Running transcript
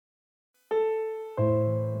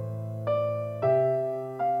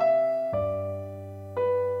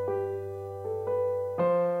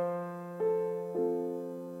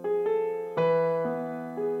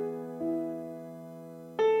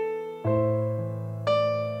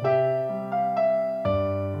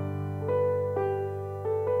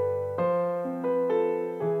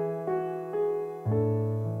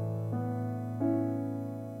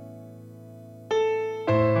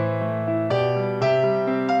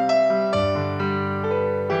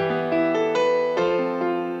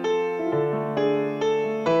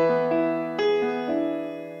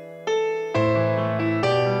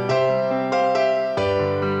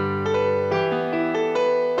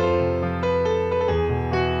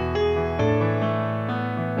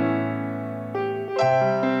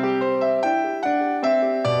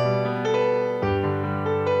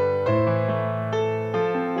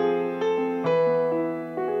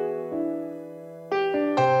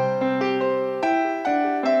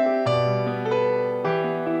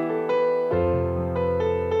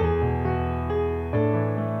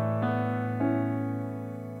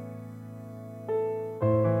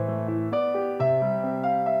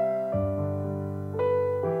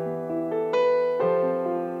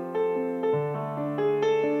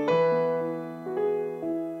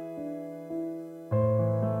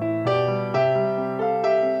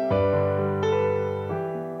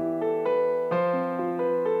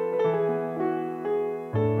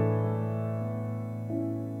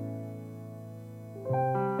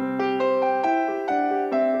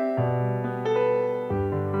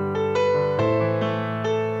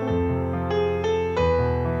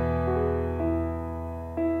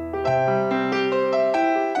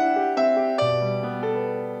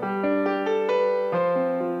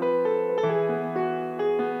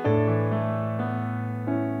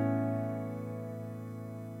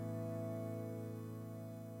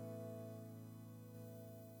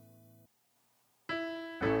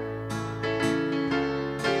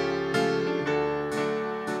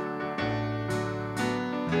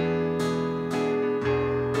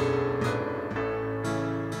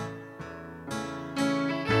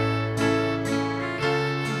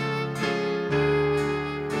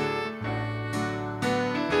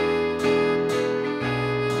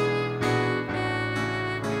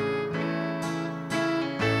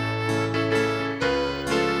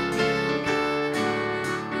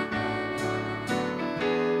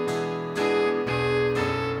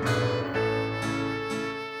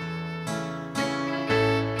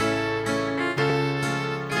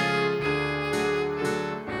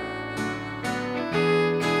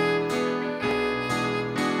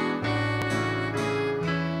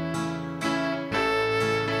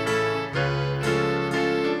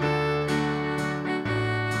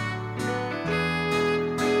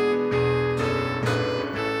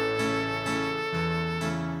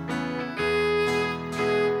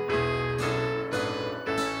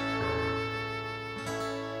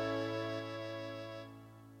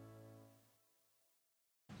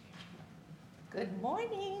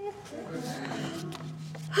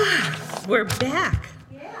We're back.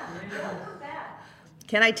 Yeah, we're back.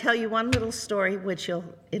 Can I tell you one little story which you'll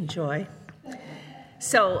enjoy?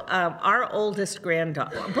 So our oldest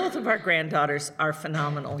granddaughter, both of our granddaughters are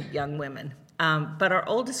phenomenal young women. But our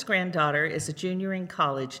oldest granddaughter is a junior in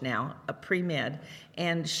college now, a pre-med,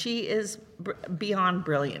 and she is beyond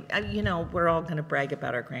brilliant. You know, we're all going to brag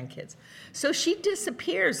about our grandkids. So she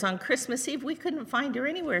disappears on Christmas Eve. We couldn't find her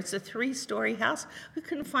anywhere. It's a 3-story house. We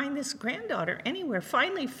couldn't find this granddaughter anywhere.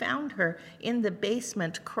 Finally found her in the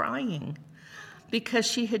basement crying because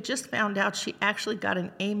she had just found out she actually got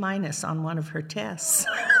an A- on one of her tests.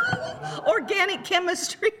 Organic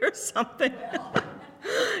chemistry or something.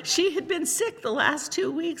 She had been sick the last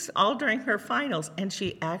 2 weeks, all during her finals, and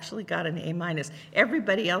she actually got an A-.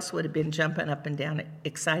 Everybody else would have been jumping up and down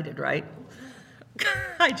excited, right?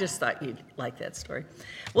 I just thought you'd like that story.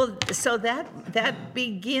 Well, so that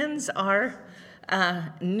begins our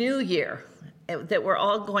new year, that we're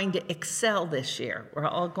all going to excel this year. We're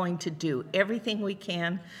all going to do everything we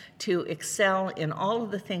can to excel in all of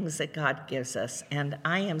the things that God gives us, and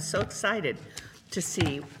I am so excited to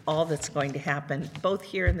see all that's going to happen, both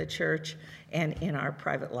here in the church and in our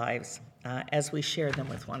private lives as we share them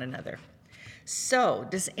with one another. So,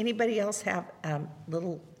 does anybody else have a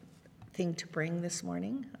little thing to bring this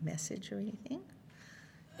morning? A message or anything?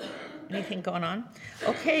 Anything going on?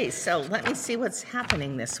 Okay, so let me see what's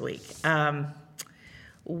happening this week.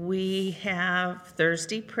 We have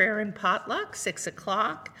Thursday prayer and potluck, 6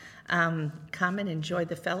 o'clock. Come and enjoy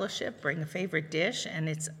the fellowship, bring a favorite dish, and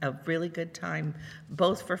it's a really good time,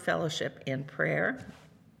 both for fellowship and prayer.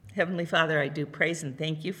 Heavenly Father, I do praise and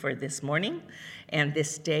thank you for this morning and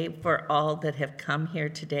this day, for all that have come here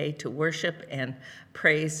today to worship and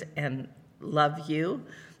praise and love you.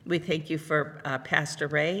 We thank you for Pastor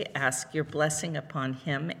Ray. Ask your blessing upon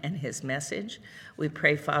him and his message. We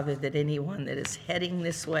pray, Father, that anyone that is heading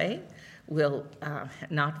this way will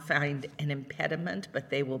not find an impediment, but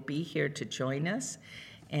they will be here to join us.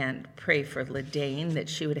 And pray for Ladane, that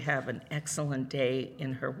she would have an excellent day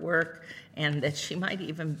in her work, and that she might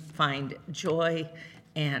even find joy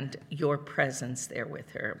and your presence there with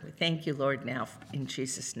her. We thank you, Lord, now in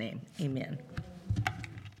Jesus' name. Amen.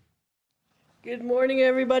 Good morning,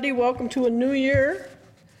 everybody. Welcome to a new year.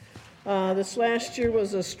 This last year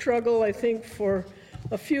was a struggle, I think, for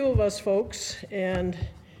a few of us folks, and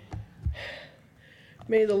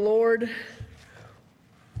may the Lord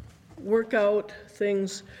work out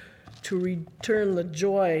things to return the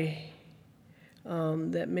joy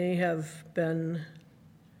that may have been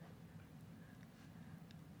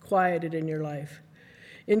quieted in your life.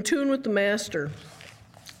 In tune with the Master.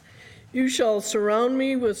 You shall surround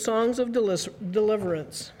me with songs of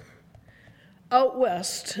deliverance. Out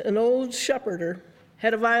west, an old shepherder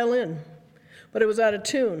had a violin, but it was out of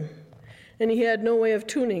tune, and he had no way of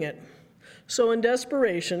tuning it. So in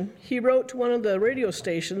desperation, he wrote to one of the radio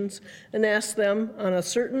stations and asked them on a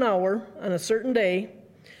certain hour, on a certain day,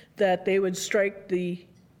 that they would strike the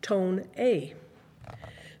tone A.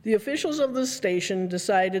 The officials of the station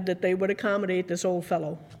decided that they would accommodate this old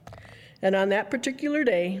fellow. And on that particular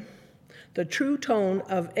day, the true tone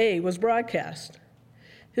of A was broadcast.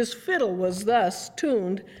 His fiddle was thus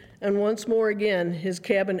tuned, and once more again his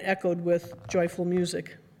cabin echoed with joyful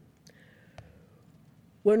music.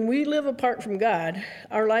 When we live apart from God,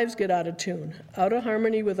 our lives get out of tune, out of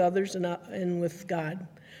harmony with others and with God.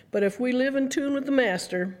 But if we live in tune with the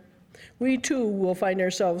Master, we too will find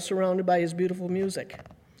ourselves surrounded by his beautiful music.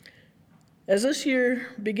 As this year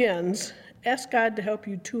begins, ask God to help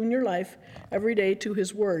you tune your life every day to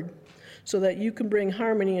his word, so that you can bring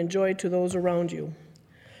harmony and joy to those around you.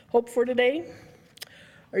 Hope for today?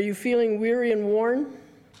 Are you feeling weary and worn?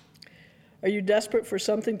 Are you desperate for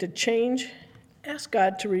something to change? Ask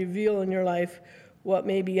God to reveal in your life what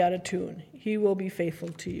may be out of tune. He will be faithful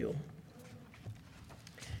to you.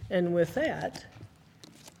 And with that,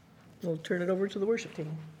 we'll turn it over to the worship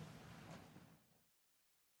team.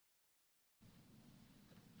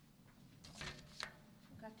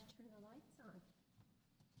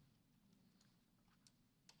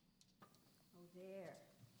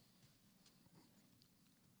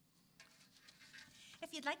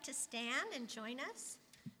 If you'd like to stand and join us,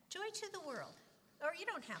 Joy to the World. Or you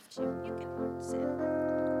don't have to, you can sit.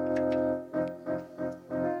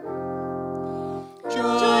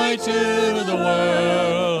 Joy to the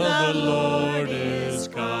world, the Lord is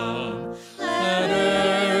come. Let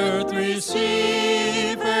earth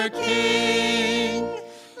receive her King.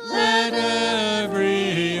 Let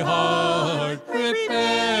every heart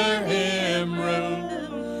prepare him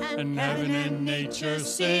room. And heaven and nature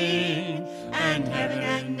sing. And heaven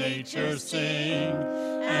and nature sing,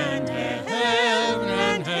 and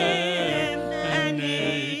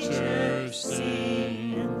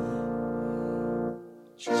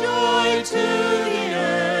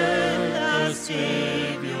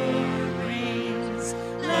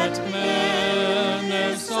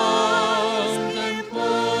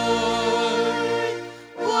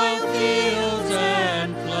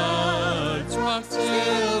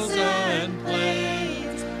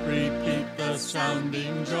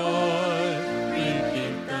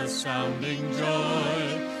resounding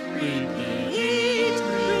joy. Repeat,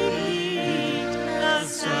 repeat,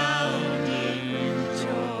 astounding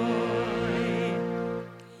joy.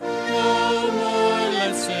 No more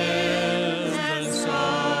let sins and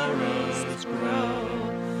sorrows grow,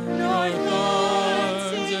 nor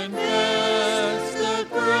thorns infest the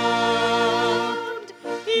ground.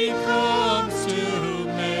 He comes to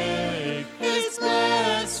make his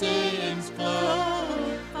blessings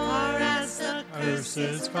flow, far as the curse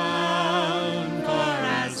is found, far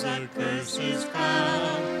as the curse is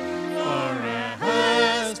found, far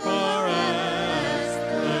as the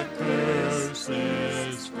curse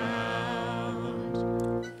is found.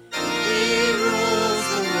 He rules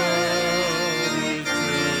the world with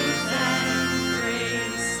truth and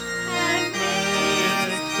grace, and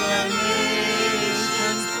makes the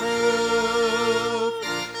nations prove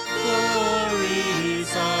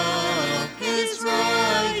glories of his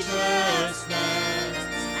righteousness, and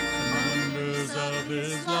wonders of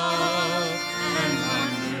his love, and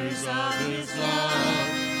wonders of his love,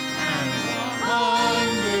 and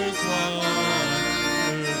wonders of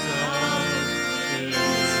his love.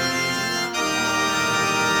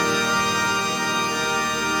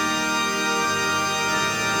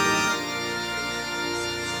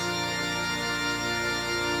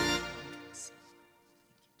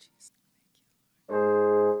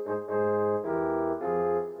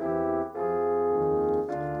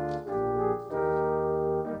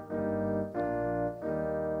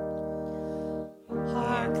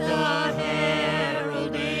 Hark the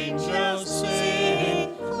herald angels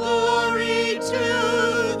sing, glory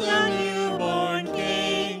to the newborn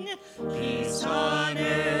King. Peace on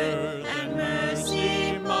earth and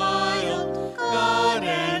mercy mild, God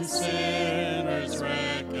and sinners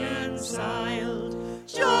reconciled.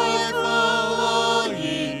 Joyful all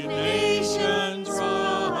ye nations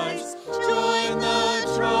rise, join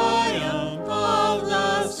the triumph of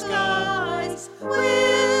the skies.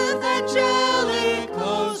 With angelic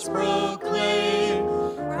hosts proclaim,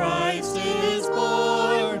 Christ is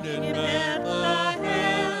born in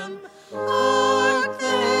Bethlehem. Hark the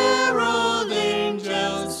herald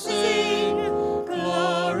angels sing,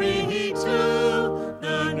 glory to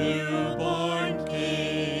the newborn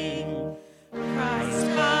King. Christ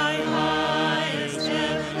by highest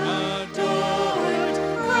heaven adored,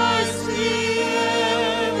 Christ the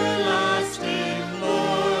everlasting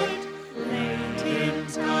Lord. Late in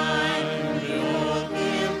time behold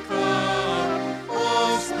him come,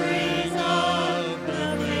 offspring of the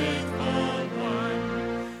faithful one.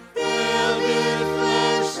 Veiled in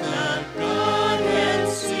flesh the Godhead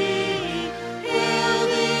see, hail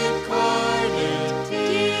the incarnate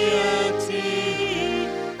deity.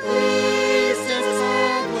 Pleased as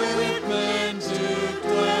God with men to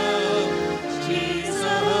dwell,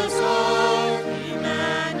 Jesus our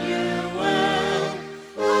Emmanuel.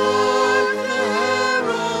 Hark the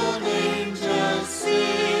herald angels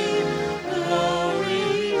sing,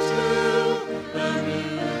 glory to the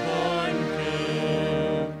newborn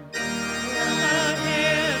King. Hail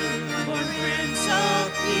him, born Prince of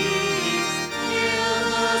Peace, hail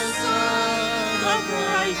the Son of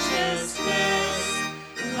righteousness.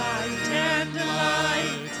 Light and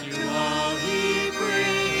light to all he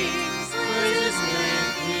brings, praises with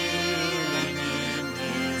healing in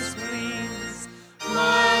his wings.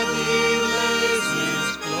 Mighty lays his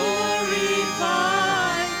glory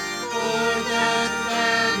by, for that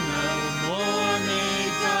man no more may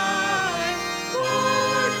die.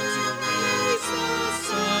 Born to raise the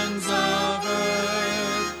sons of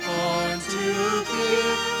earth, born to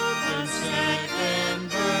give them second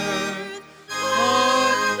birth.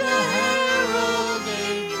 Hark the herald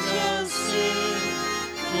angels sing,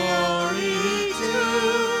 glory to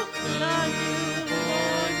the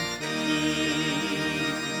newborn King.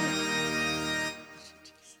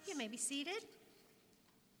 You may be seated.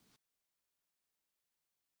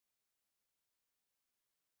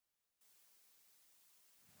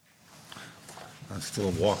 I'm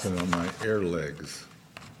still walking on my air legs.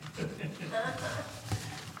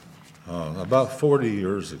 About 40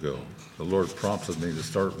 years ago, the Lord prompted me to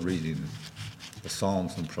start reading the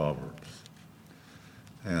Psalms and Proverbs.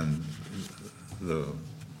 And the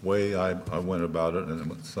way I went about it,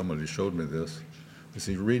 and somebody showed me this, is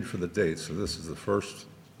you read for the date. So this is the first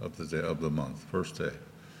of the day of the month, first day.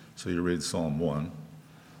 So you read Psalm 1,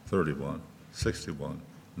 31, 61,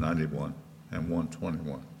 91, and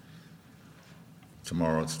 121.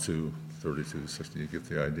 Tomorrow it's 2, 32, 60, you get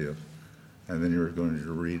the idea. And then you're going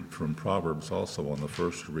to read from Proverbs also. On the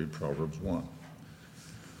first, you read Proverbs 1.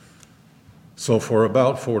 So for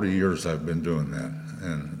about 40 years I've been doing that,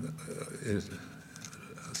 and it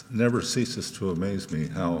never ceases to amaze me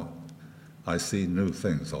how I see new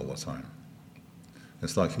things all the time.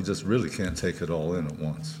 It's like you just really can't take it all in at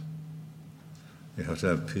once. You have to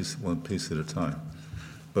have one piece at a time.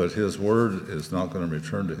 But his word is not going to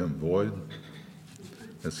return to him void.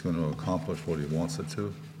 It's going to accomplish what he wants it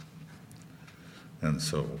to. And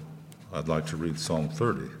so I'd like to read Psalm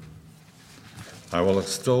 30. I will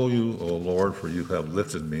extol you, O Lord, for you have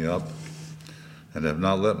lifted me up and have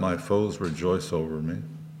not let my foes rejoice over me.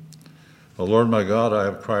 O Lord my God, I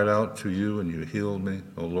have cried out to you and you healed me.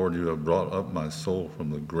 O Lord, you have brought up my soul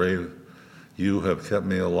from the grave. You have kept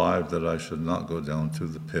me alive that I should not go down to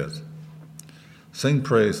the pit. Sing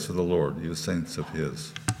praise to the Lord, you saints of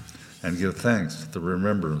his, and give thanks at the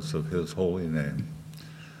remembrance of his holy name.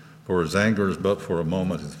 For his anger is but for a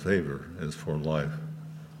moment, his favor is for life.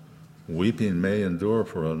 Weeping may endure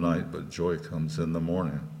for a night, but joy comes in the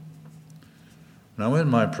morning. Now in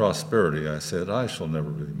my prosperity I said, I shall never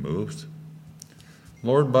be moved.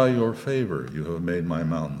 Lord, by your favor you have made my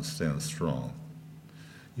mountain stand strong.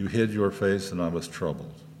 You hid your face and I was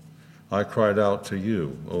troubled. I cried out to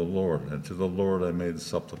you, O Lord, and to the Lord I made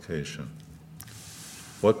supplication.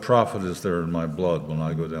 What profit is there in my blood when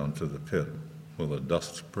I go down to the pit? Will the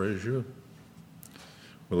dust praise you?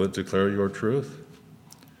 Will it declare your truth?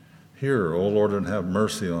 Hear, O Lord, and have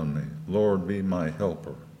mercy on me. Lord, be my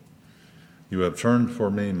helper. You have turned for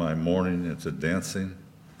me my mourning into dancing.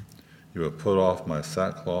 You have put off my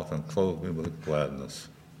sackcloth and clothed me with gladness,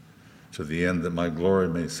 to the end that my glory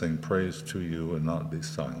may sing praise to you and not be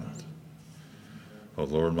silent. O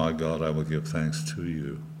Lord my God, I will give thanks to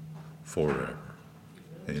you forever.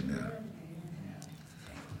 Amen.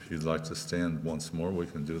 If you'd like to stand once more, we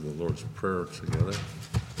can do the Lord's Prayer together.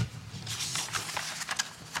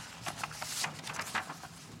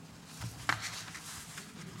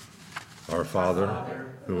 Our Father,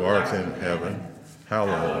 who art in heaven,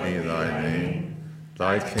 hallowed be thy name.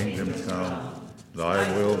 Thy kingdom come,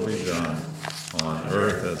 thy will be done, on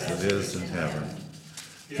earth as it is in heaven.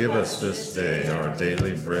 Give us this day our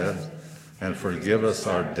daily bread, and forgive us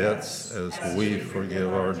our debts as we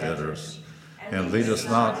forgive our debtors. And lead us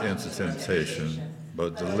not into temptation,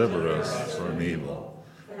 but deliver us from evil.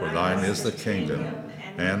 For thine is the kingdom,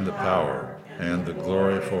 and the power, and the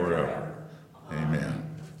glory forever. Amen.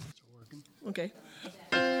 Okay.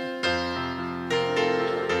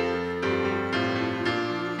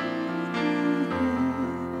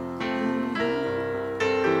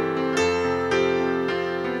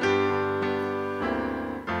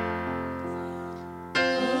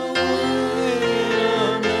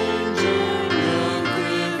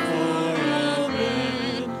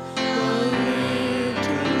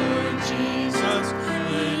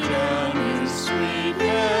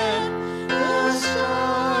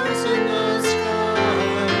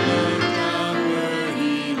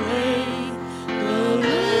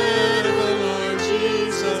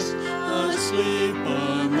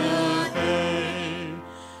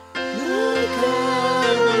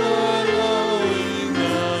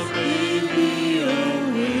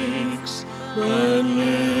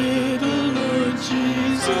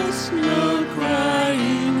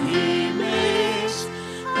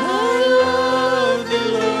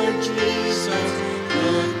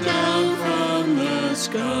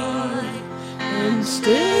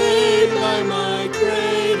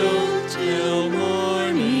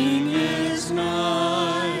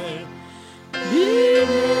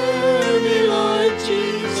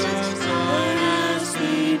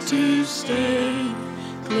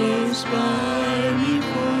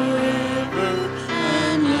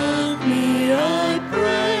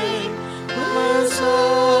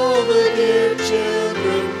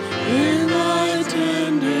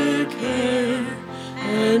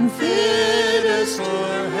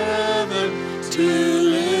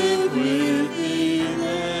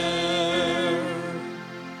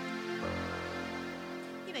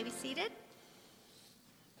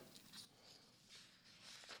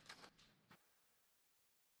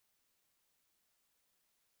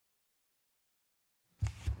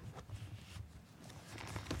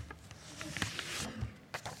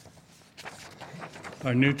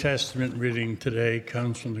 Our New Testament reading today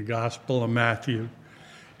comes from the Gospel of Matthew,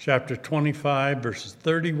 chapter 25, verses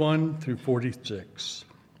 31 through 46.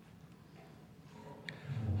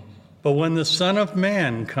 But when the Son of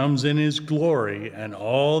Man comes in his glory and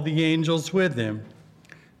all the angels with him,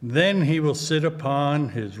 then he will sit upon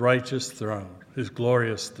his righteous throne, his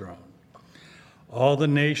glorious throne. All the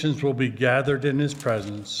nations will be gathered in his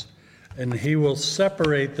presence, and he will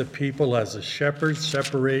separate the people as a shepherd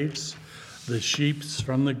separates the sheep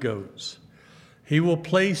from the goats. He will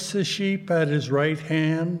place the sheep at his right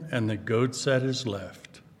hand and the goats at his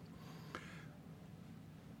left.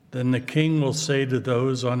 Then the king will say to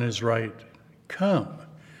those on his right, "Come,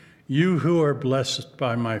 you who are blessed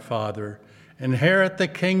by my Father, inherit the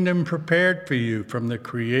kingdom prepared for you from the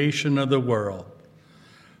creation of the world.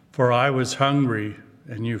 For I was hungry,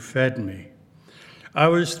 and you fed me. I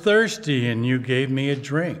was thirsty, and you gave me a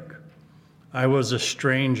drink. I was a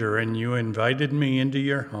stranger, and you invited me into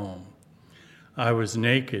your home. I was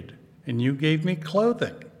naked, and you gave me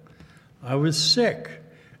clothing. I was sick,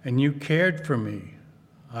 and you cared for me.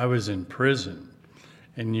 I was in prison,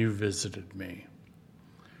 and you visited me."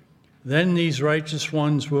 Then these righteous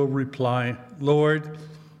ones will reply, "Lord,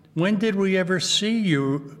 when did we ever see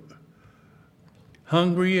you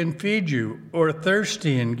hungry and feed you, or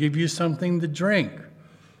thirsty and give you something to drink,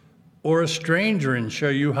 or a stranger and show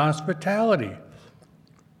you hospitality,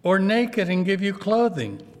 or naked and give you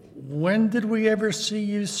clothing? When did we ever see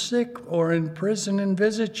you sick or in prison and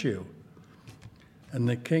visit you?" And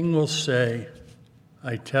the king will say,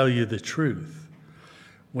 "I tell you the truth.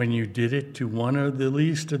 When you did it to one of the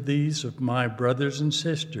least of these of my brothers and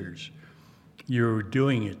sisters, you are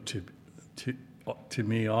doing it to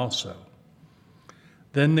me also."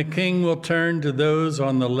 Then the king will turn to those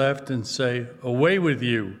on the left and say, "Away with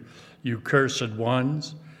you, you cursed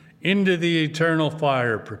ones, into the eternal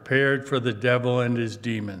fire prepared for the devil and his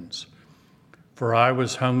demons. For I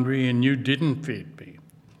was hungry, and you didn't feed me.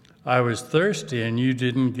 I was thirsty, and you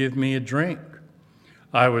didn't give me a drink.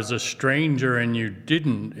 I was a stranger, and you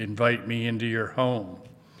didn't invite me into your home.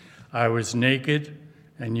 I was naked,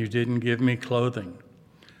 and you didn't give me clothing.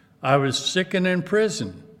 I was sick and in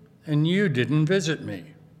prison, and you didn't visit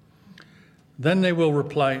me." Then they will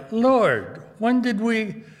reply, "Lord, when did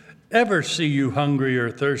we ever see you hungry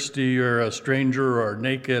or thirsty or a stranger or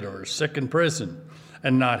naked or sick in prison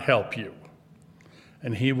and not help you?"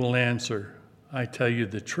 And he will answer, "I tell you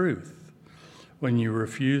the truth. When you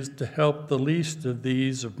refused to help the least of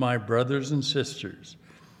these of my brothers and sisters,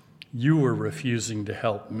 you were refusing to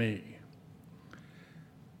help me."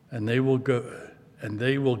 And they will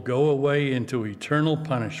go away into eternal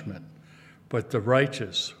punishment, but the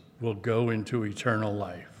righteous will go into eternal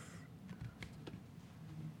life.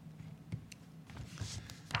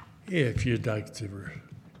 If you'd like to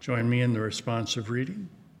join me in the responsive reading.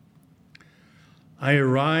 I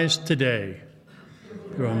arise today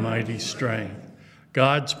through a mighty strength,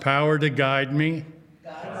 God's power to guide me,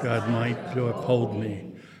 God's might to uphold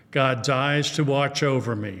me, God's eyes to watch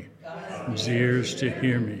over me, His ears to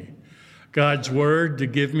hear me, God's word to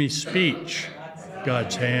give me speech,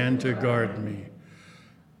 God's hand to guard me,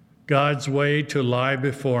 God's way to lie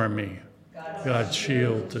before me, God's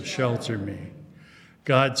shield to shelter me,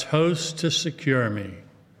 God's host to secure me.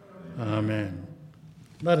 Amen.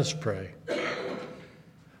 Let us pray.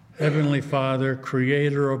 Heavenly Father,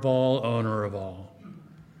 creator of all, owner of all,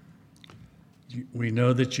 we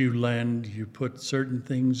know that you put certain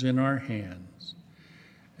things in our hands,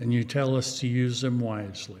 and you tell us to use them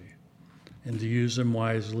wisely. And to use them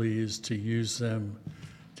wisely is to use them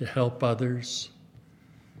to help others,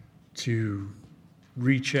 to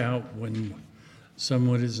reach out when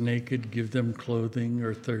someone is naked, give them clothing,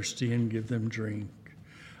 or thirsty and give them drink,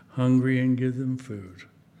 hungry and give them food,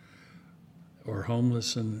 or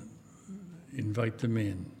homeless and invite them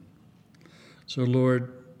in. So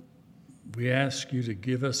Lord, we ask you to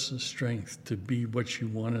give us the strength to be what you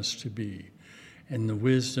want us to be, and the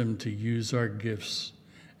wisdom to use our gifts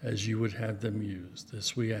as you would have them used.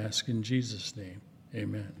 This we ask in Jesus' name.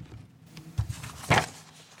 Amen.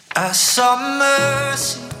 I saw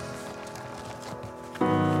mercy,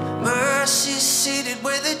 mercy seated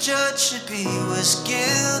where the judge should be, was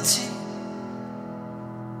guilty,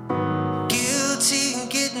 guilty and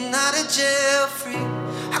getting out of jail free.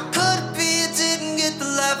 How could it be I didn't get the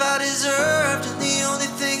life I deserved, and the only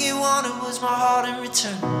thing he wanted was my heart in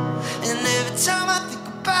return? And every time I think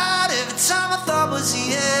about it, every time I thought was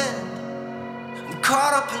the end, I'm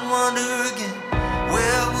caught up in wonder again.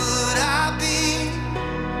 Where would I be?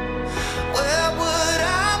 Where would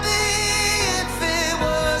I be if it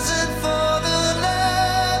wasn't for the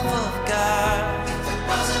love of God? If it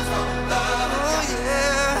wasn't for the love of God. Oh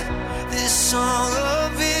yeah, this song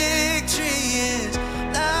of victory is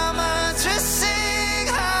now mine to sing.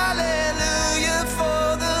 Hallelujah,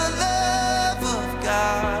 for the love of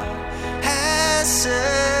God has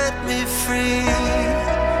set me free.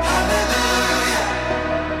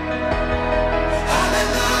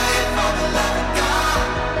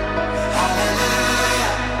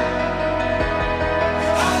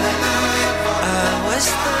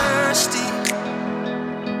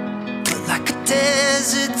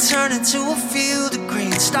 Turned into a field of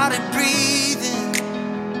green, started breathing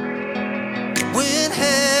when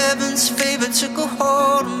heaven's favor took a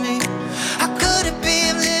hold of me. How could it be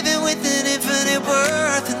I'm living with an infinite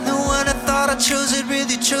worth, and the one I thought I chose had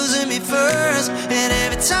really chosen me first? And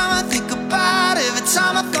every time I think about it, every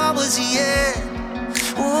time I thought was the end,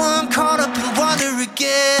 oh, I'm caught up in wonder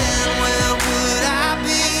again. Where would I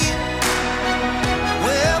be?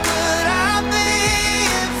 Where would I be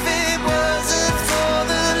if it wasn't for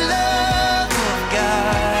the love of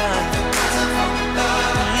God?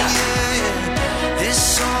 Yeah, this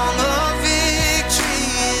song of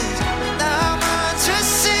victory is now mine to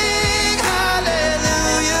sing.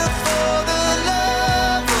 Hallelujah, for the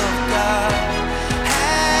love of God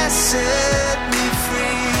has set me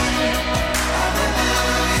free.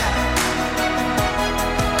 Hallelujah,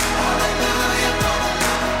 hallelujah, for the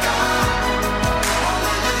love of God.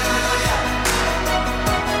 Hallelujah,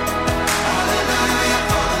 hallelujah,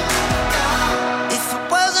 for the love of God. If it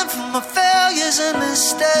wasn't for my failures and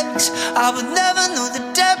mistakes, I would never know the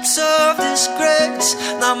depths of this grace.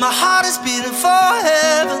 Now my heart is beating for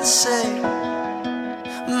heaven's sake,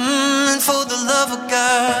 and for the love of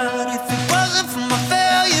God. If it wasn't for my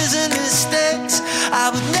failures and mistakes, I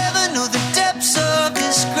would never know the depths of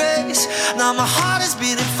this grace. Now my heart is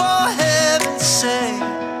beating for heaven's sake,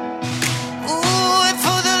 ooh, and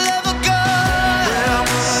for the love of God. Where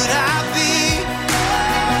would I be?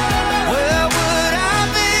 Where would I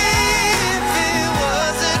be if it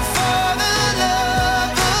wasn't for the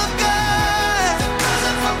love of God?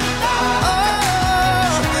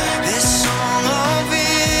 Oh, this song of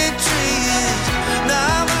victory is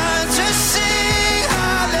now mine to sing.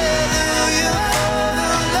 Hallelujah, for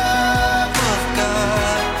the love of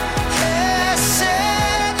God has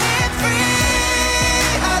set me free.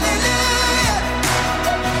 Hallelujah.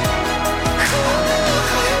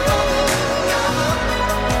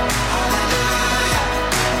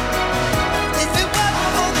 If it wasn't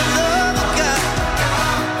for the love of God,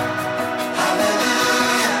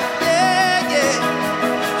 hallelujah, yeah, yeah,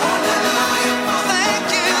 hallelujah, thank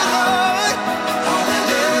you, Lord,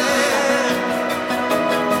 hallelujah,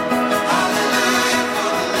 hallelujah,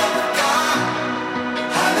 for the love of God,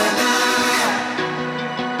 hallelujah,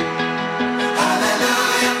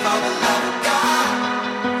 hallelujah, for the love of God,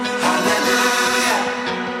 hallelujah,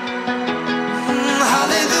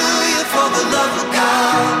 hallelujah, for the love of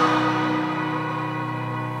God.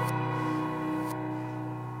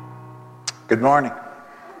 Good morning.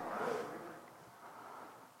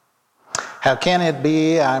 How can it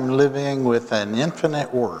be I'm living with an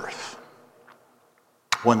infinite worth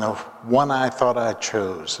when the one I thought I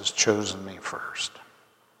chose has chosen me first?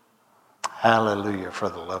 Hallelujah, for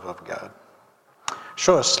the love of God.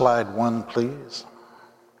 Show us slide 1, please.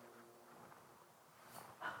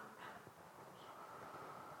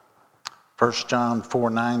 First John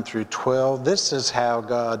 4:9-12. This is how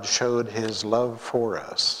God showed his love for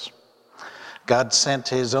us. God sent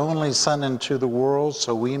his only Son into the world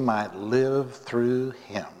so we might live through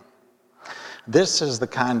him. This is the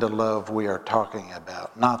kind of love we are talking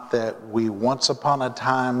about. Not that we once upon a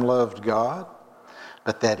time loved God,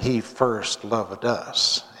 but that he first loved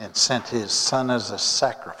us and sent his Son as a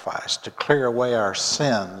sacrifice to clear away our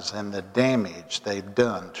sins and the damage they've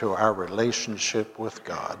done to our relationship with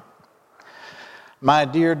God. My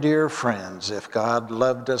dear, dear friends, if God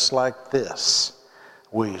loved us like this,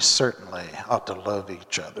 we certainly ought to love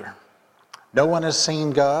each other. No one has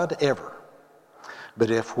seen God ever,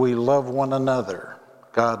 but if we love one another,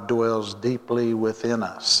 God dwells deeply within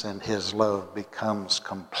us and his love becomes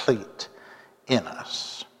complete in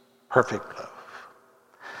us. Perfect love.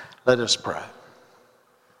 Let us pray.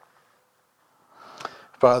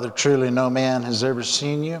 Father, truly no man has ever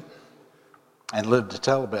seen you and lived to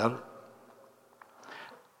tell about it.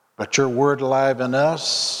 But your word alive in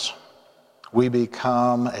us, we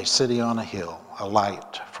become a city on a hill, a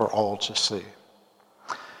light for all to see.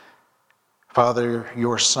 Father,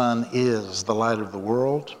 your Son is the light of the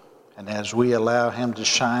world, and as we allow him to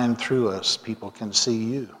shine through us, people can see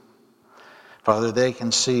you. Father, they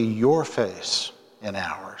can see your face in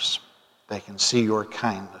ours. They can see your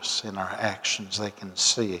kindness in our actions. They can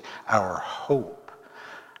see our hope,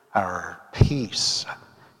 our peace,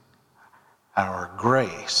 our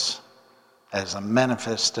grace as a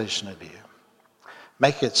manifestation of you.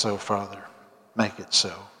 Make it so, Father. Make it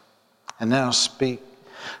so. And now speak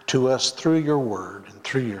to us through your word and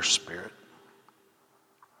through your Spirit.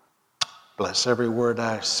 Bless every word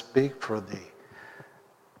I speak for the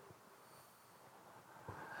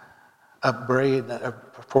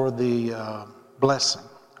blessing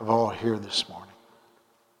of all here this morning.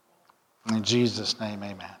 In Jesus' name,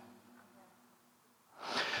 amen.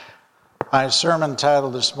 My sermon title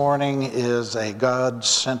this morning is A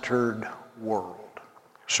God-Centered World.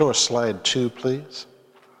 Show us slide 2, please.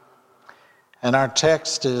 And our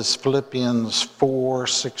text is Philippians 4,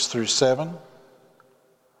 6 through 7.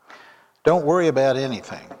 Don't worry about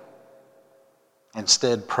anything.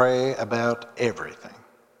 Instead, pray about everything.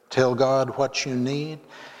 Tell God what you need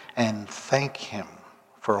and thank Him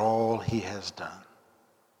for all He has done.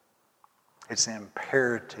 It's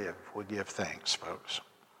imperative we give thanks, folks.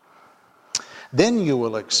 Then you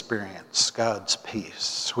will experience God's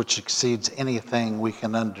peace, which exceeds anything we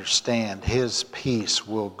can understand. His peace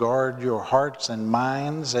will guard your hearts and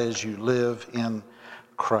minds as you live in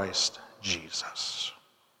Christ Jesus.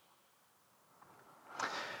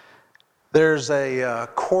 There's a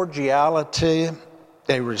cordiality,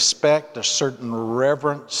 a respect, a certain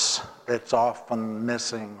reverence that's often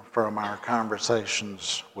missing from our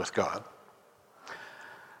conversations with God.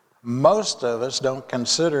 Most of us don't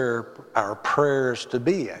consider our prayers to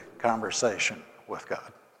be a conversation with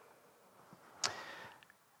God.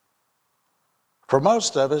 For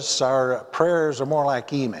most of us, our prayers are more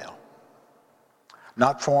like email.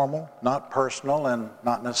 Not formal, not personal, and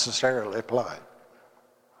not necessarily polite.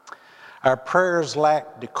 Our prayers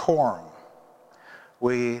lack decorum.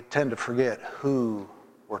 We tend to forget who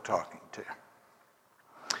we're talking to.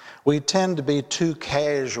 We tend to be too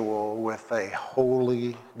casual with a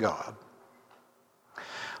holy God.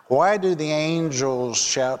 Why do the angels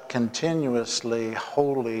shout continuously,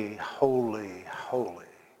 "Holy, holy, holy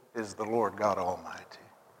is the Lord God Almighty"?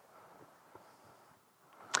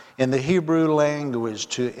 In the Hebrew language,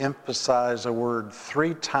 to emphasize a word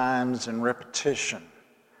 3 times in repetition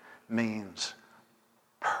means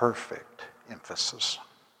perfect emphasis.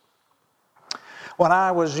 When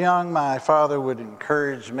I was young, my father would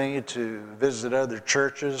encourage me to visit other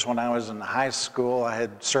churches. When I was in high school, I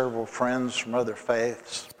had several friends from other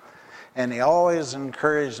faiths. And he always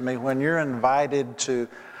encouraged me, when you're invited to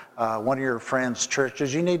one of your friends'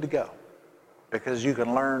 churches, you need to go. Because you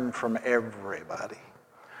can learn from everybody.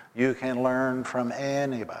 You can learn from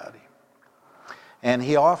anybody. And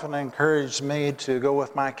he often encouraged me to go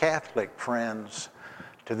with my Catholic friends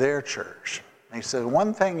to their church. He said,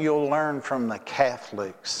 one thing you'll learn from the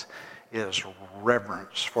Catholics is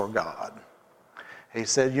reverence for God. He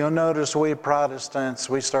said, you'll notice we Protestants,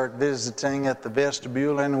 we start visiting at the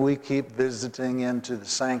vestibule and we keep visiting into the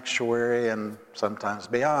sanctuary and sometimes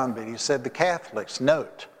beyond. But he said the Catholics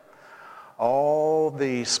note all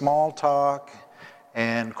the small talk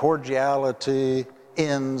and cordiality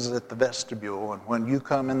ends at the vestibule. And when you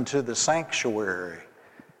come into the sanctuary,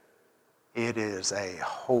 it is a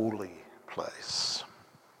holy place.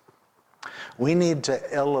 We need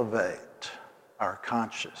to elevate our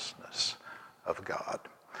consciousness of God.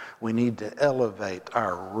 We need to elevate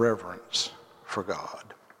our reverence for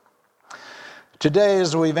God. Today,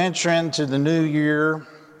 as we venture into the new year,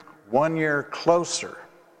 1 year closer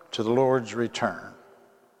to the Lord's return,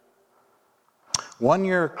 1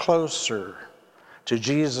 year closer to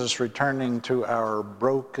Jesus returning to our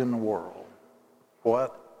broken world,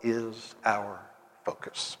 what is our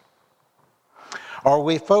focus? Are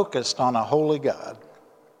we focused on a holy God?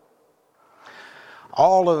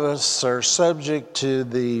 All of us are subject to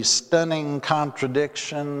the stunning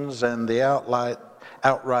contradictions and the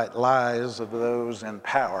outright lies of those in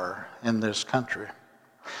power in this country.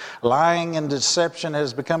 Lying and deception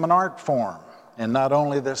has become an art form in not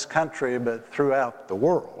only this country, but throughout the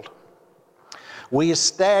world. We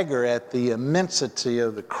stagger at the immensity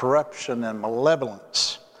of the corruption and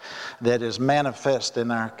malevolence that is manifest in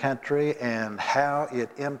our country and how it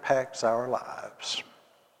impacts our lives.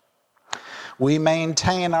 We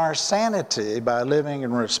maintain our sanity by living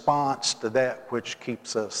in response to that which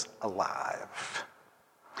keeps us alive.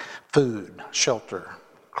 Food, shelter,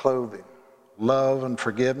 clothing, love and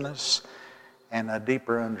forgiveness, and a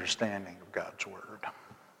deeper understanding of God's Word.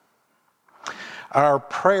 Our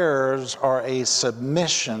prayers are a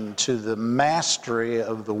submission to the mastery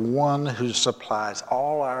of the one who supplies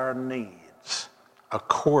all our needs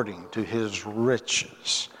according to his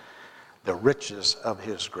riches, the riches of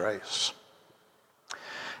his grace.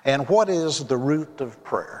 And what is the root of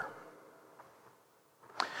prayer?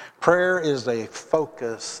 Prayer is a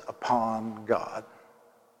focus upon God.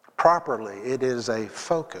 Properly, it is a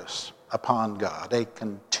focus upon God, a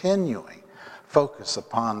continuing focus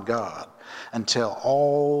upon God until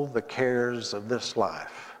all the cares of this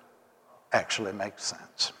life actually make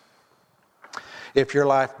sense. If your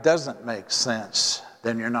life doesn't make sense,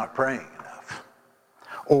 then you're not praying enough,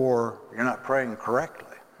 or you're not praying correctly.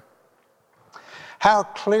 How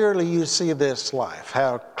clearly you see this life,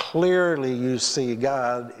 how clearly you see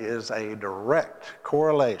God is a direct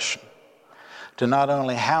correlation to not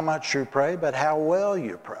only how much you pray, but how well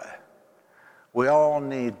you pray. We all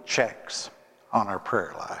need checks on our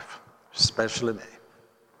prayer life, especially me.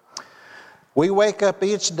 We wake up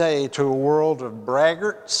each day to a world of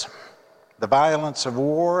braggarts, the violence of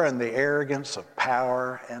war, and the arrogance of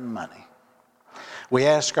power and money. We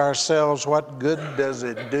ask ourselves, what good does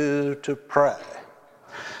it do to pray?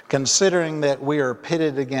 Considering that we are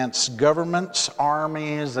pitted against governments,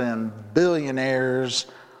 armies, and billionaires,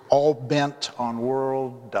 all bent on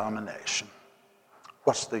world domination.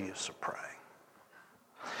 What's the use of praying?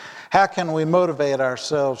 How can we motivate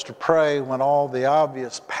ourselves to pray when all the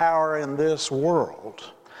obvious power in this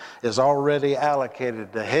world is already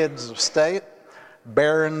allocated to heads of state,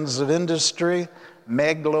 barons of industry,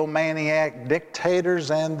 megalomaniac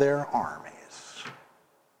dictators, and their armies?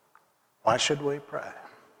 Why should we pray?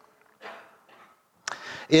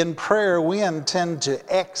 In prayer, we intend to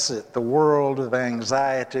exit the world of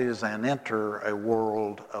anxieties and enter a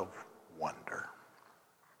world of wonder.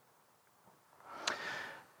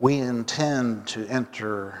 We intend to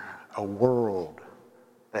enter a world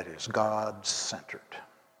that is God-centered.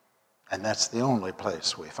 And that's the only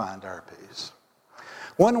place we find our peace.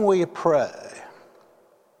 When we pray,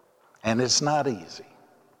 and it's not easy.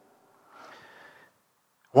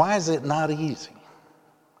 Why is it not easy?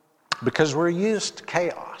 Because we're used to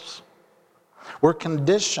chaos. We're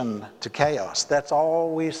conditioned to chaos. That's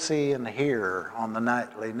all we see and hear on the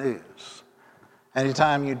nightly news.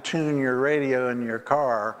 Anytime you tune your radio in your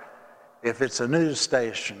car, if it's a news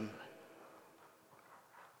station,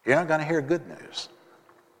 you're not going to hear good news.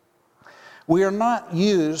 We are not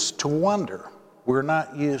used to wonder. We're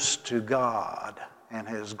not used to God and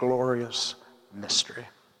His glorious mystery.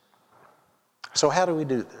 So how do we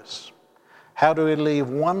do this? How do we leave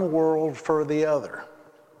one world for the other?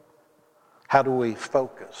 How do we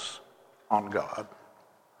focus on God?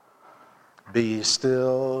 Be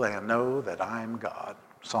still and know that I am God.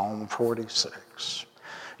 Psalm 46.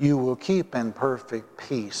 You will keep in perfect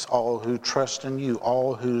peace all who trust in you,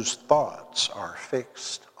 all whose thoughts are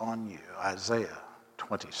fixed on you. Isaiah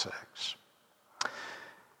 26.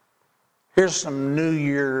 Here's some New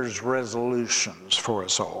Year's resolutions for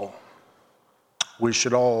us all. We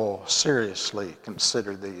should all seriously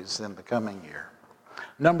consider these in the coming year.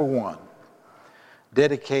 Number one,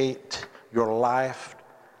 dedicate your life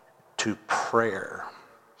to prayer,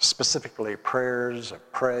 specifically prayers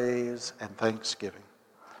of praise and thanksgiving.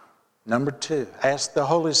 Number two, ask the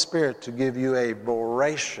Holy Spirit to give you a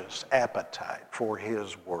voracious appetite for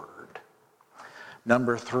His Word.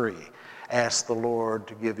 Number three, ask the Lord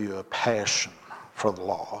to give you a passion for the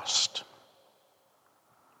lost.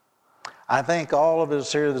 I think all of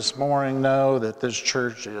us here this morning know that this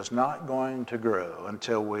church is not going to grow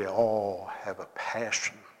until we all have a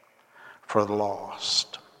passion for the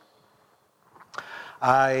lost.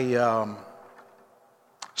 I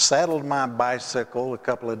saddled my bicycle a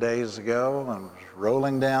couple of days ago and was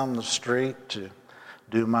rolling down the street to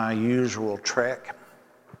do my usual trek.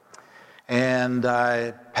 And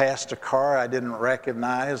I passed a car I didn't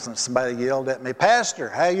recognize, and somebody yelled at me, "Pastor,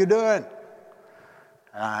 how you doing?"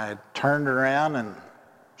 And I turned around, and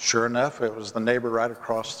sure enough, it was the neighbor right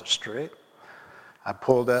across the street. I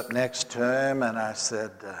pulled up next to him, and I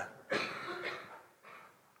said,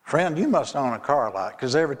 "Friend, you must own a car lot,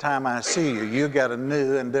 because every time I see you, you got a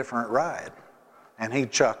new and different ride." And he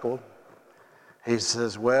chuckled. He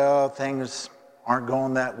says, "Well, things aren't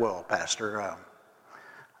going that well, Pastor.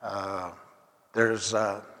 There's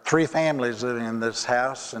 3 families living in this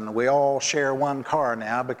house, and we all share one car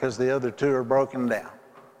now because the other 2 are broken down."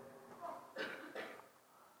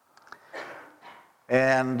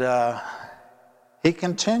 And he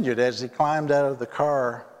continued as he climbed out of the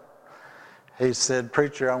car. He said,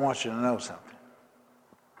 "Preacher, I want you to know something."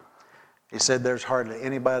 He said, "There's hardly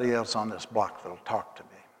anybody else on this block that'll talk to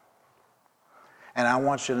me. And I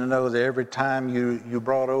want you to know that every time you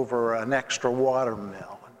brought over an extra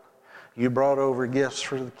watermelon, you brought over gifts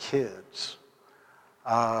for the kids,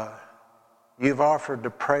 you've offered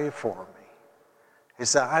to pray for me." He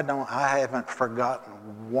said, I haven't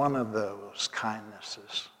forgotten one of those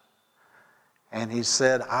kindnesses." And he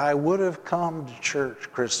said, "I would have come to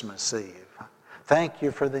church Christmas Eve. Thank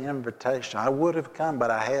you for the invitation. I would have come,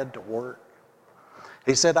 but I had to work."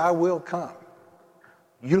 He said, "I will come.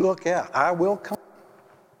 You look out. I will come.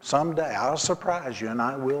 Someday I'll surprise you, and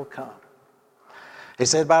I will come." He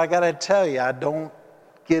said, "But I got to tell you, I don't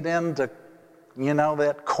get into,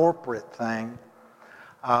 that corporate thing."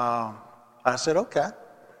 I said, "Okay."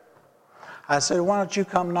 I said, "Why don't you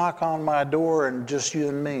come knock on my door and just you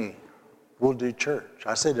and me, we'll do church."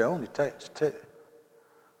 I said, "It only takes 2.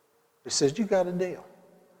 He says, "You got a deal.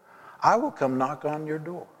 I will come knock on your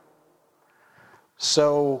door."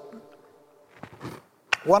 So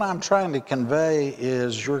What I'm trying to convey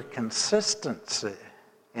is your consistency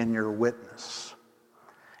in your witness.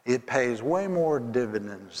 It pays way more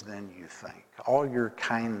dividends than you think. All your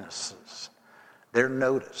kindnesses, they're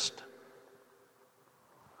noticed.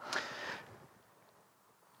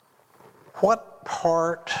 What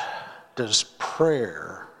part does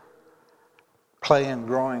prayer play in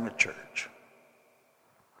growing a church?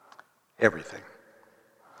 Everything.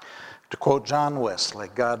 To quote John Wesley,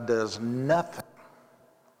 God does nothing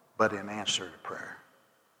but in answer to prayer.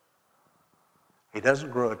 He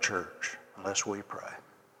doesn't grow a church unless we pray.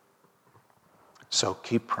 So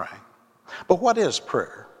keep praying. But what is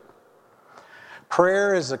prayer?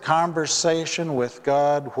 Prayer is a conversation with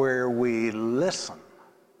God where we listen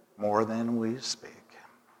more than we speak.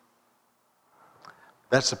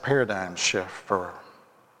 That's a paradigm shift for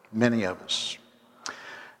many of us.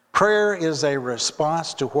 Prayer is a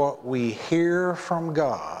response to what we hear from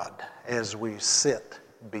God as we sit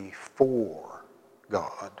before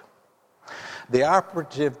God. The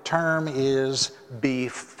operative term is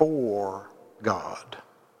before God.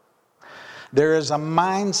 There is a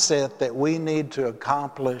mindset that we need to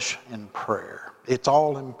accomplish in prayer. It's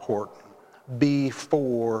all important.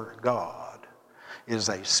 Before God is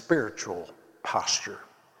a spiritual posture,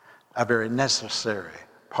 a very necessary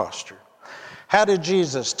posture. How did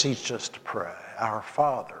Jesus teach us to pray? Our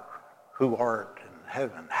Father, who art in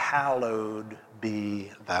heaven, hallowed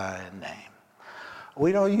be thy name.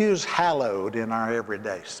 We don't use hallowed in our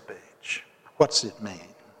everyday speech. What's it mean?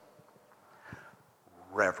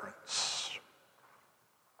 Reverence.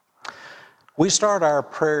 We start our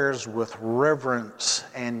prayers with reverence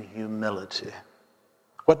and humility.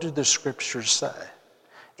 What do the scriptures say?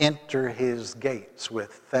 Enter his gates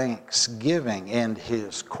with thanksgiving and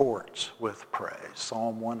his courts with praise.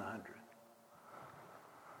 Psalm 100.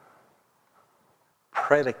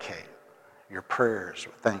 Predicate your prayers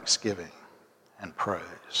with thanksgiving and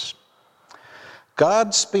praise.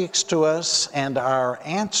 God speaks to us, and our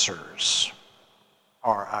answers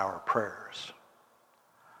are our prayers.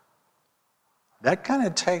 That kind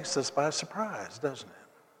of takes us by surprise, doesn't it?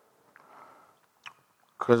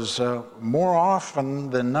 Because more often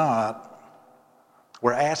than not,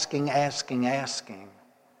 we're asking, and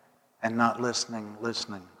not listening.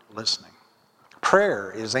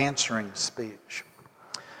 Prayer is answering speech.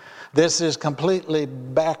 This is completely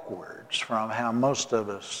backwards from how most of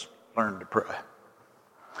us learn to pray.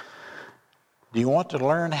 Do you want to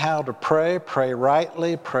learn how to pray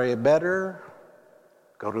rightly, pray better?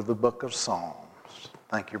 Go to the book of Psalms.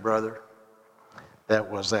 Thank you, brother. That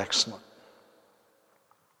was excellent.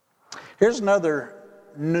 Here's another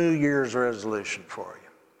New Year's resolution for you.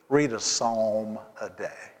 Read a psalm a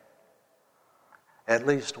day. At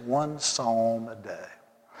least one psalm a day.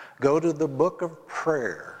 Go to the book of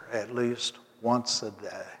prayer at least once a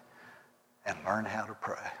day and learn how to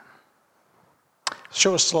pray.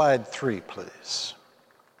 Show us slide 3, please.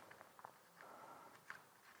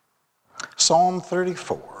 Psalm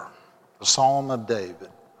 34, the Psalm of David.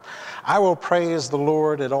 I will praise the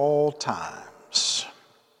Lord at all times.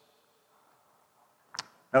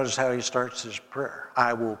 Notice how he starts his prayer.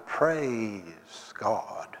 I will praise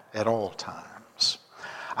God at all times.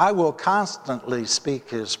 I will constantly speak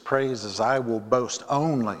his praises. I will boast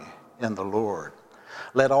only in the Lord.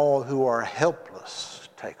 Let all who are helpless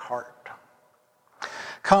take heart.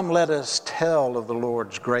 Come, let us tell of the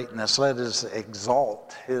Lord's greatness. Let us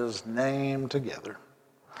exalt his name together.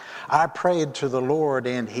 I prayed to the Lord,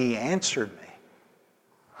 and he answered me.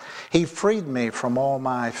 He freed me from all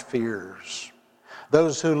my fears.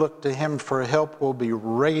 Those who look to him for help will be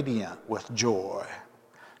radiant with joy.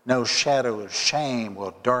 No shadow of shame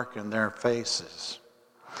will darken their faces.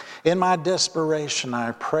 In my desperation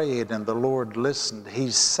I prayed, and the Lord listened.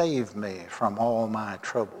 He saved me from all my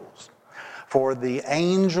troubles. For the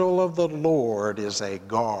angel of the Lord is a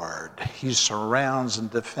guard. He surrounds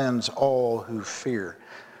and defends all who fear.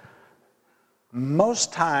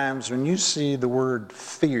 Most times when you see the word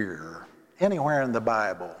fear anywhere in the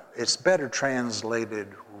Bible, it's better translated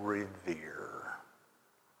revere.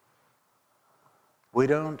 We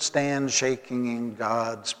don't stand shaking in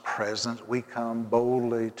God's presence. We come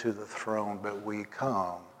boldly to the throne, but we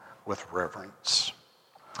come with reverence.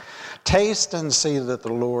 Taste and see that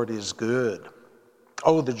the Lord is good.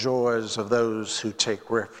 Oh, the joys of those who take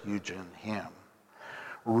refuge in him.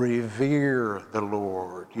 Revere the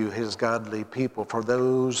Lord, you his godly people, for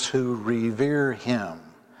those who revere him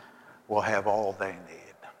will have all they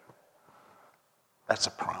need. That's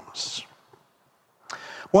a promise.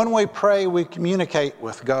 When we pray, we communicate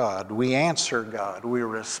with God. We answer God. We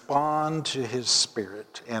respond to His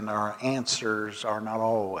Spirit, and our answers are not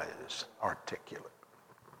always articulate.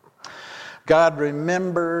 God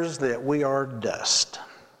remembers that we are dust.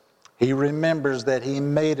 He remembers that He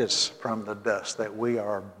made us from the dust, that we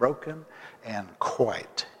are broken and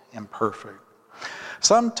quite imperfect.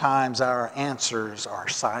 Sometimes our answers are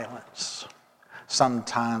silence.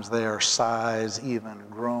 Sometimes they are sighs, even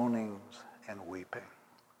groanings and weeping.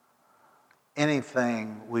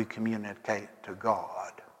 Anything we communicate to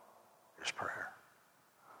God is prayer,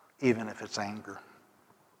 even if it's anger.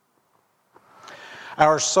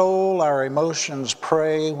 Our soul, our emotions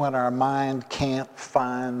pray when our mind can't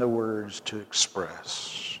find the words to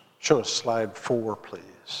express. Show us slide 4,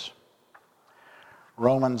 please.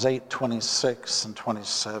 Romans 8:26 and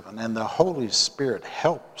 27. And the Holy Spirit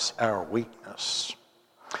helps our weakness.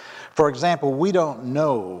 For example, we don't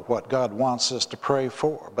know what God wants us to pray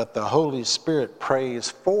for, but the Holy Spirit prays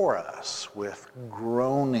for us with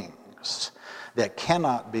groanings that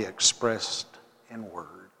cannot be expressed in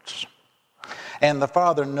words. And the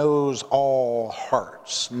Father knows all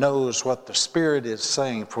hearts, knows what the Spirit is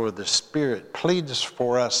saying, for the Spirit pleads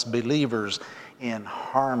for us believers in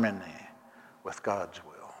harmony with God's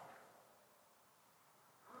will.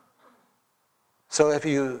 So if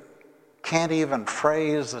you can't even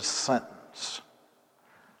phrase a sentence,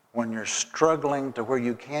 when you're struggling to where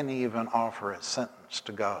you can't even offer a sentence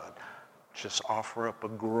to God, just offer up a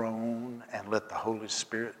groan and let the Holy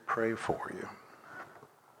Spirit pray for you.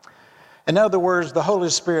 In other words, the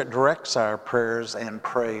Holy Spirit directs our prayers and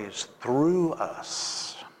prays through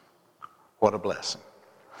us. What a blessing.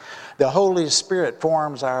 The Holy Spirit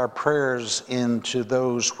forms our prayers into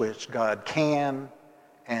those which God can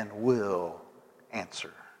and will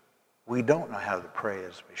answer. We don't know how to pray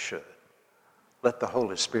as we should. Let the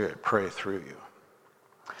Holy Spirit pray through you.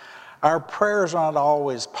 Our prayers aren't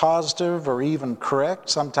always positive or even correct.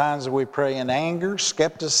 Sometimes we pray in anger,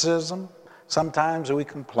 skepticism. Sometimes we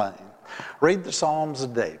complain. Read the Psalms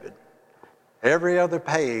of David. Every other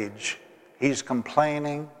page, he's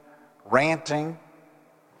complaining, ranting.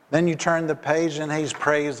 Then you turn the page and he's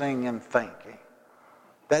praising and thanking.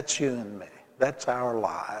 That's you and me. That's our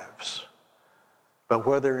lives. But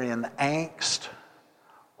whether in angst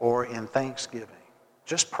or in thanksgiving,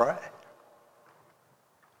 just pray.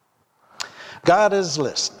 God is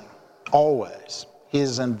listening, always. He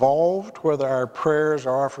is involved whether our prayers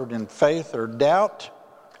are offered in faith or doubt,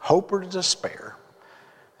 hope or despair.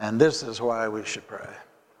 And this is why we should pray.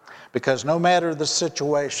 Because no matter the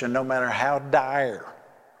situation, no matter how dire,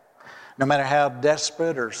 no matter how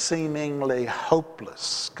desperate or seemingly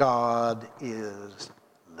hopeless, God is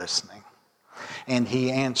listening. And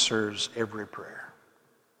He answers every prayer.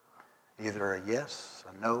 Either a yes,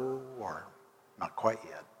 a no, or not quite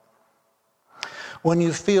yet. When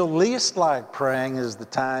you feel least like praying is the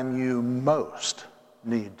time you most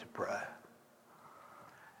need to pray.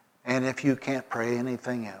 And if you can't pray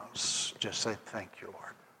anything else, just say, thank you,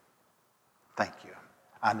 Lord. Thank you.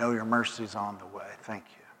 I know your mercy's on the way. Thank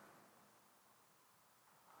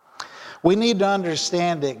you. We need to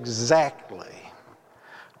understand exactly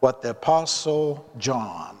what the Apostle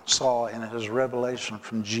John saw in his revelation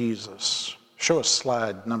from Jesus. Show us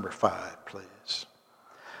slide number 5, please.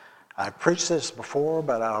 I've preached this before,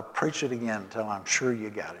 but I'll preach it again until I'm sure you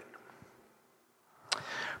got it.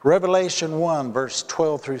 Revelation 1, verse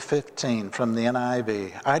 12 through 15 from the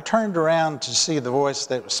NIV. I turned around to see the voice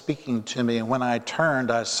that was speaking to me, and when I turned,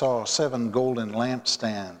 I saw 7 golden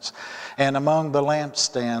lampstands. And among the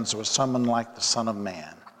lampstands was someone like the Son of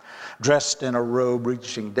Man, dressed in a robe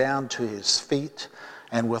reaching down to his feet,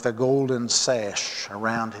 and with a golden sash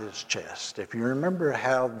around his chest. If you remember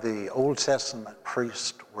how the Old Testament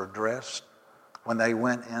priests were dressed when they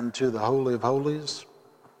went into the Holy of Holies,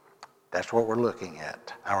 that's what we're looking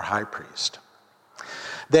at, our high priest.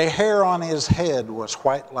 The hair on his head was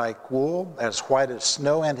white like wool, as white as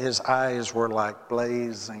snow, and his eyes were like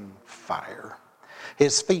blazing fire.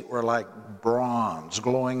 His feet were like bronze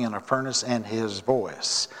glowing in a furnace, and his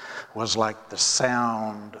voice was like the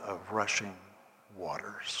sound of rushing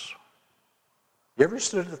waters. You ever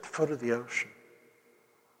stood at the foot of the ocean?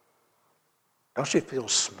 Don't you feel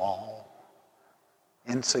small,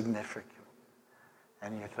 insignificant?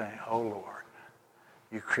 And you think, oh Lord,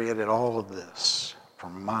 you created all of this for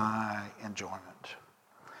my enjoyment.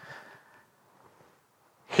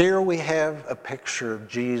 Here we have a picture of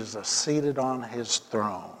Jesus seated on his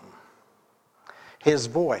throne. His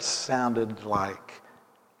voice sounded like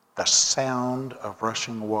the sound of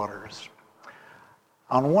rushing waters.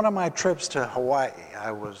 On one of my trips to Hawaii,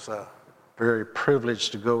 I was very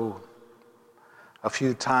privileged to go A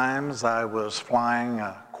few times I was flying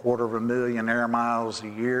 250,000 air miles a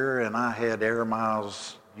year, and I had air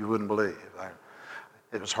miles you wouldn't believe.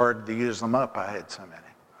 It was hard to use them up. I had so many.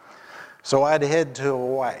 So I'd head to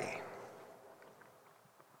Hawaii.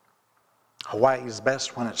 Hawaii's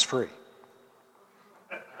best when it's free.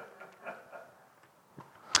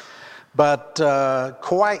 But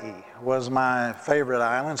Kauai was my favorite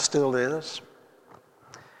island, still is.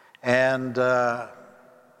 And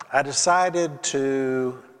I decided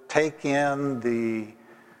to take in the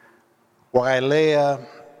Wailea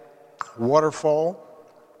waterfall.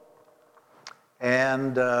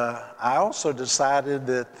 And I also decided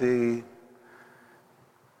that the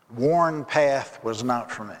worn path was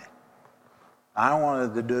not for me. I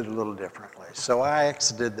wanted to do it a little differently. So I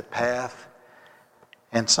exited the path,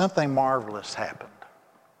 and something marvelous happened.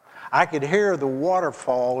 I could hear the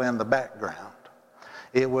waterfall in the background.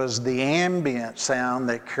 It was the ambient sound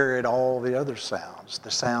that carried all the other sounds,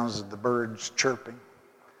 the sounds of the birds chirping.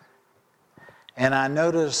 And I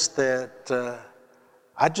noticed that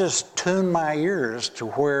I just tuned my ears to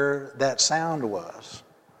where that sound was.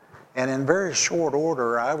 And in very short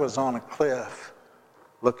order, I was on a cliff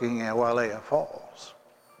looking at Wailea Falls.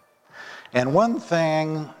 And one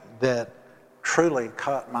thing that truly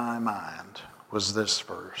caught my mind was this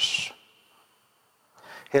verse.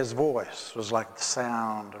 His voice was like the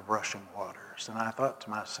sound of rushing waters. And I thought to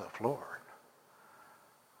myself, Lord,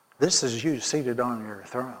 this is you seated on your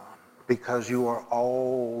throne because you are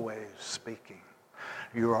always speaking.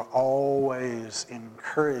 You are always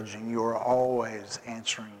encouraging. You are always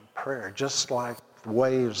answering prayer. Just like the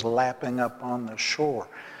waves lapping up on the shore,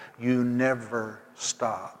 you never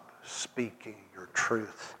stop speaking your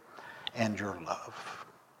truth and your love.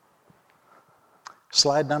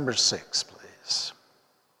 Slide number 6, please.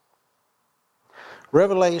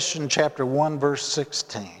 Revelation chapter 1, verse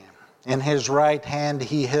 16. In his right hand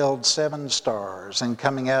he held 7 stars, and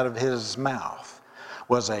coming out of his mouth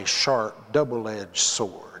was a sharp, double-edged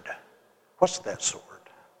sword. What's that sword?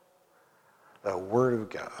 The Word of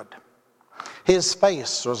God. His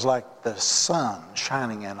face was like the sun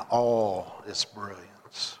shining in all its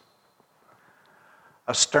brilliance.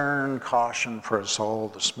 A stern caution for us all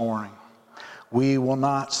this morning. We will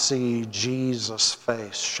not see Jesus'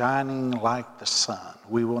 face shining like the sun.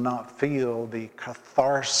 We will not feel the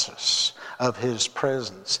catharsis of his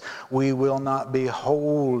presence. We will not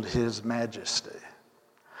behold his majesty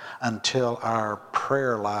until our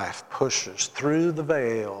prayer life pushes through the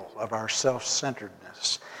veil of our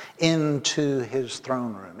self-centeredness into his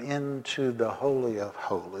throne room, into the Holy of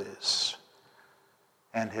Holies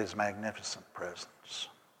and his magnificent presence.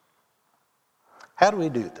 How do we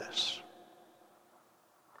do this?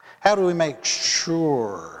 How do we make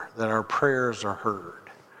sure that our prayers are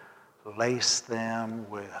heard? Lace them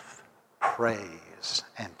with praise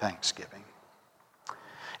and thanksgiving.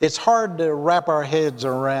 It's hard to wrap our heads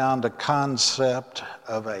around a concept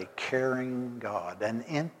of a caring God, an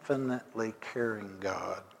infinitely caring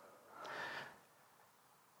God.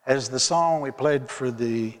 As the song we played for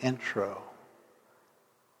the intro,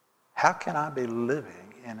 how can I be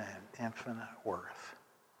living in an infinite worth?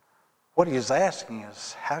 What he is asking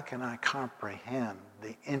is, how can I comprehend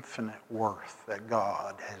the infinite worth that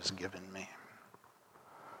God has given me?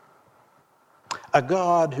 A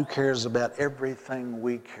God who cares about everything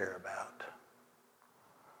we care about.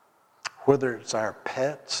 Whether it's our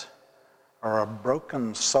pets or a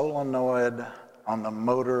broken solenoid on the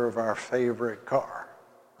motor of our favorite car.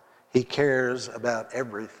 He cares about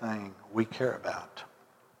everything we care about.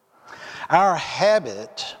 Our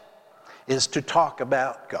habit is to talk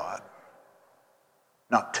about God,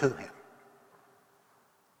 not to him.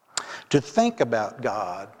 To think about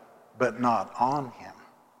God, but not on him.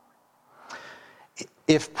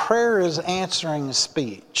 If prayer is answering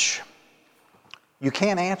speech, you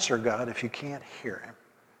can't answer God if you can't hear him.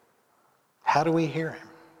 How do we hear him?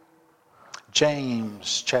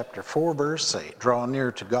 James chapter 4, verse 8, draw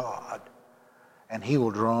near to God, and he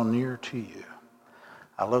will draw near to you.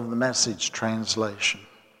 I love the Message translation.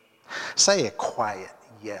 Say a quiet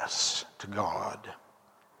yes to God,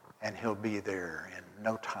 and he'll be there in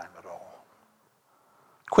no time at all.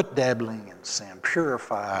 Quit dabbling in sin.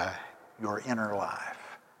 Purify your inner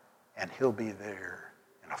life, and he'll be there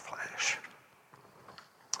in a flash.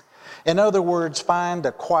 In other words, find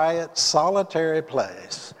a quiet, solitary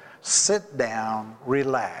place, sit down,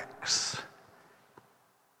 relax,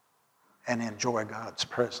 and enjoy God's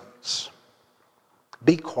presence.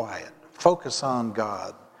 Be quiet, focus on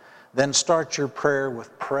God, then start your prayer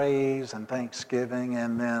with praise and thanksgiving,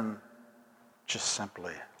 and then just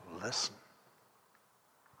simply listen.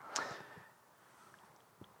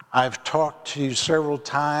 I've talked to you several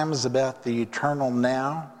times about the eternal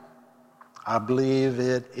now. I believe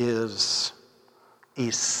it is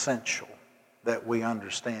essential that we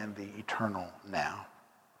understand the eternal now.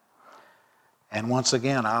 And once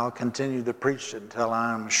again, I'll continue to preach it until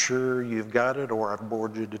I'm sure you've got it or I've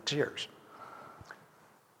bored you to tears.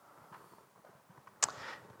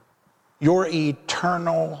 Your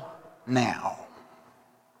eternal now,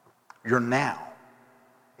 your now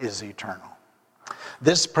is eternal.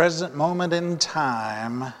 This present moment in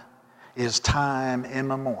time is time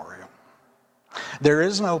immemorial. There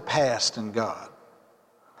is no past in God.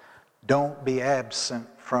 Don't be absent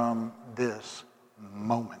from this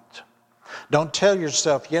moment. Don't tell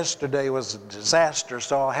yourself yesterday was a disaster,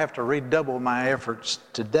 so I'll have to redouble my efforts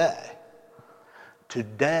today.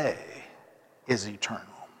 Today is eternal.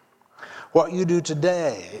 What you do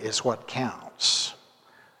today is what counts.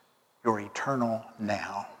 Your eternal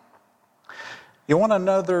now. You want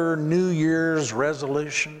another New Year's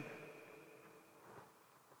resolution?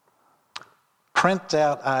 Print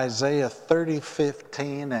out Isaiah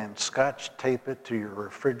 30:15 and scotch tape it to your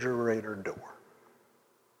refrigerator door.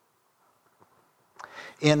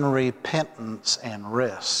 In repentance and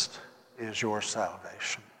rest is your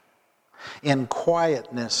salvation. In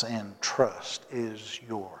quietness and trust is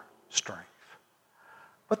your strength.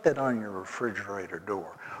 Put that on your refrigerator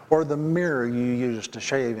door or the mirror you use to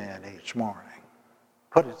shave in each morning.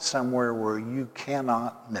 Put it somewhere where you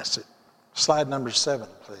cannot miss it. Slide number 7,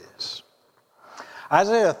 please.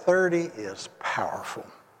 Isaiah 30 is powerful.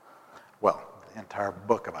 Well, the entire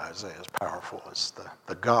book of Isaiah is powerful. It's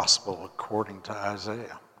the gospel according to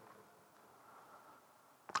Isaiah.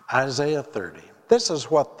 Isaiah 30. This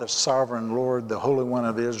is what the sovereign Lord, the Holy One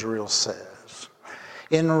of Israel, says.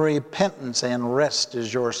 In repentance and rest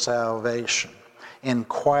is your salvation. In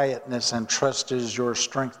quietness and trust is your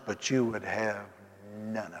strength, but you would have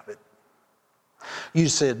none of it. You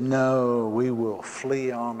said, no, we will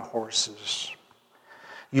flee on horses.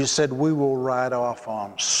 You said, we will ride off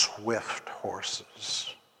on swift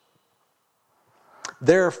horses.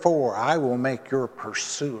 Therefore, I will make your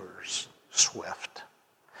pursuers swift.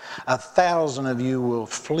 1,000 of you will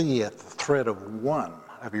flee at the threat of one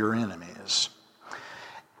of your enemies.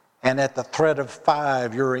 And at the threat of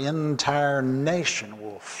 5, your entire nation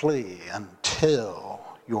will flee until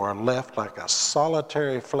you are left like a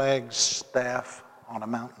solitary flagstaff on a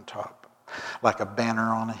mountaintop, like a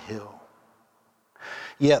banner on a hill.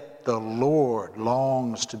 Yet the Lord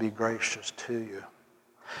longs to be gracious to you,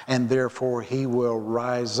 and therefore he will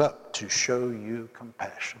rise up to show you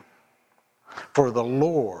compassion. For the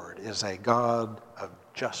Lord is a God of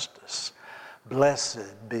justice.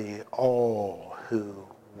 Blessed be all who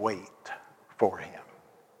wait for him.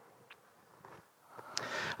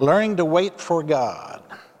 Learning to wait for God,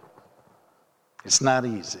 it's not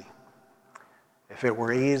easy. If it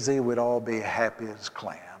were easy, we'd all be happy as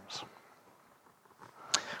clams.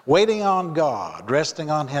 Waiting on God, resting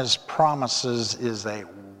on his promises is a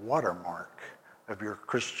watermark of your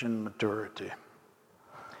Christian maturity.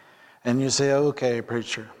 And you say, okay,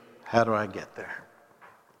 preacher, how do I get there?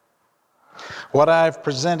 What I've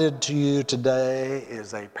presented to you today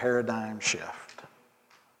is a paradigm shift.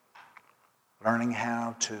 Learning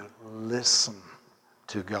how to listen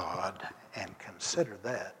to God and consider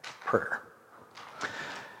that prayer.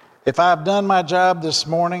 If I've done my job this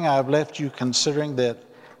morning, I've left you considering that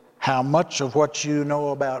how much of what you know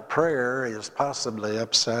about prayer is possibly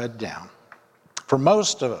upside down. For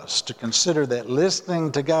most of us to consider that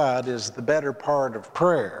listening to God is the better part of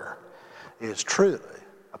prayer is truly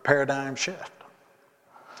a paradigm shift.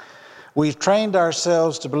 We've trained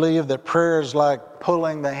ourselves to believe that prayer is like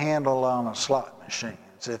pulling the handle on a slot machine.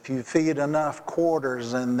 If you feed enough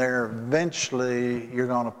quarters in there, eventually you're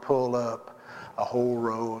going to pull up a whole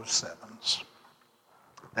row of 7s.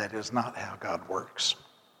 That is not how God works.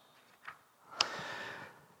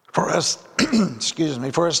 For us,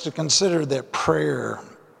 for us to consider that prayer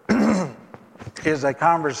is a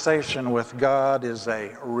conversation with God is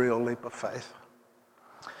a real leap of faith.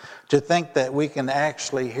 To think that we can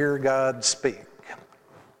actually hear God speak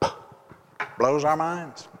blows our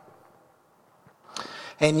minds.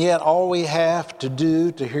 And yet all we have to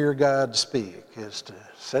do to hear God speak is to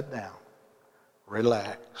sit down,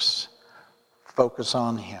 relax, focus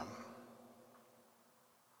on him.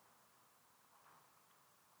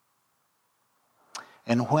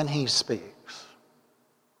 And when he speaks,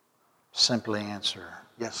 simply answer,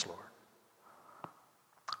 yes, Lord.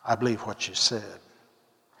 I believe what you said,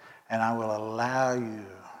 and I will allow you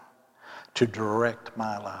to direct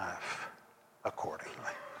my life accordingly.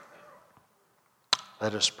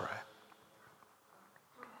 Let us pray.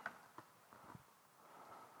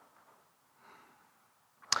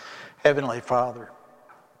 Heavenly Father,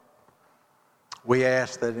 we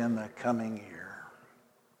ask that in the coming year,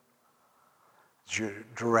 you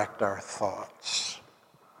direct our thoughts,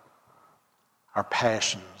 our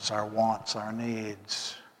passions, our wants, our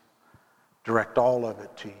needs. Direct all of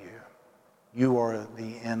it to you. You are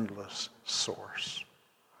the endless source.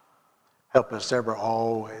 Help us ever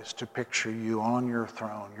always to picture you on your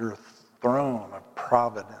throne of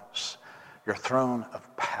providence, your throne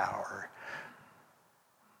of power,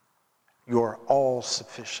 your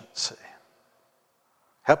all-sufficiency.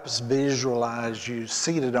 Help us visualize you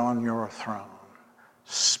seated on your throne,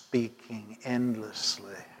 speaking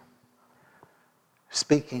endlessly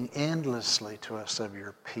to us of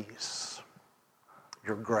your peace,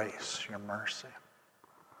 your grace, your mercy,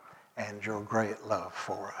 and your great love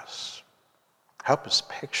for us. Help us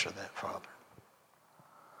picture that, Father.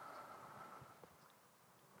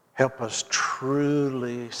 Help us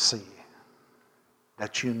truly see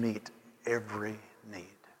that you meet every need.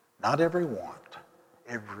 Not every want,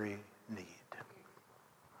 every need.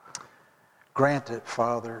 Grant it,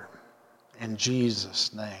 Father, in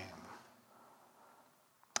Jesus' name.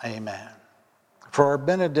 Amen. For our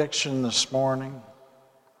benediction this morning,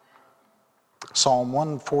 Psalm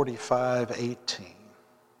 145:18.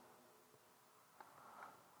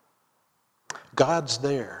 God's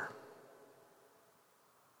there,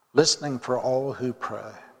 listening for all who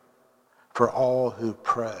pray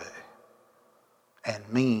and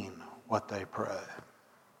mean what they pray.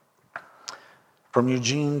 From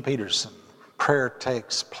Eugene Peterson, prayer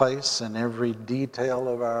takes place in every detail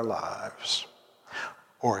of our lives,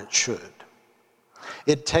 or it should.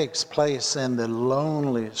 It takes place in the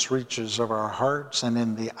loneliest reaches of our hearts and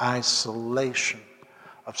in the isolation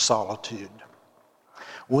of solitude.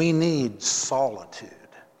 We need solitude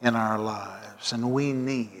in our lives, and we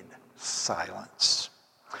need silence.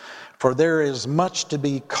 For there is much to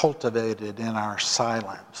be cultivated in our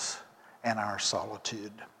silence and our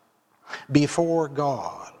solitude. Before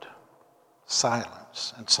God,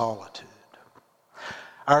 silence and solitude.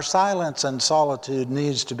 Our silence and solitude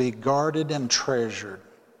needs to be guarded and treasured,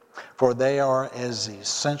 for they are as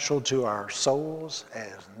essential to our souls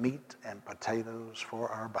as meat and potatoes for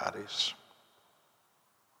our bodies.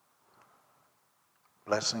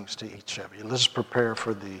 Blessings to each of you. Let's prepare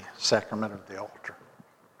for the sacrament of the altar.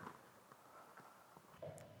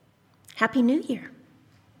 Happy New Year.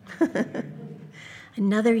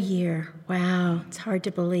 Another year. Wow, it's hard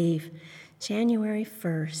to believe. January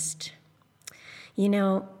 1st. You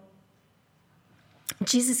know,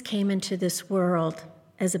 Jesus came into this world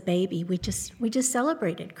as a baby. We just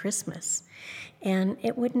celebrated Christmas. And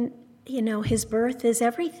it wouldn't, his birth is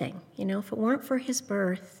everything. If it weren't for his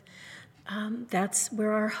birth, that's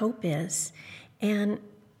where our hope is. And,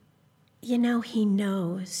 he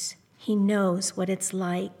knows. He knows what it's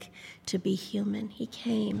like to be human. He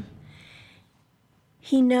came.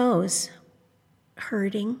 He knows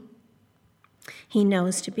hurting. He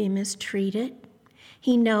knows to be mistreated.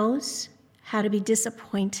 He knows how to be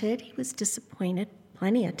disappointed. He was disappointed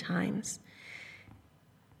plenty of times.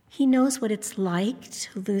 He knows what it's like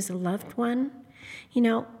to lose a loved one.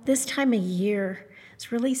 This time of year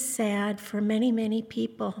is really sad for many, many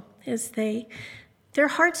people as their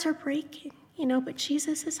hearts are breaking, but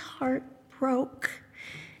Jesus' heart broke.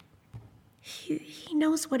 He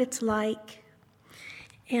knows what it's like.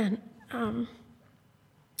 And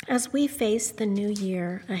as we face the new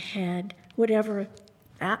year ahead, whatever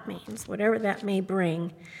that means, whatever that may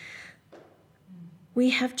bring,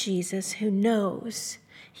 we have Jesus who knows,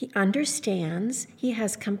 he understands, he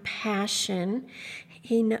has compassion,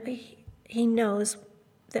 he knows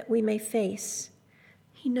that we may face,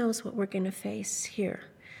 he knows what we're going to face here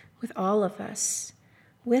with all of us,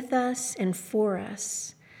 with us and for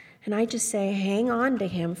us. And I just say, hang on to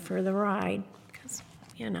him for the ride, because,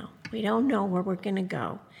 we don't know where we're going to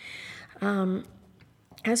go.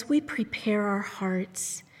 As we prepare our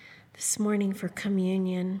hearts this morning for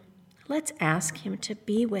communion, let's ask him to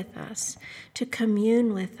be with us, to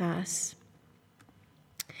commune with us.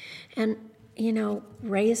 And,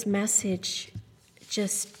 Ray's message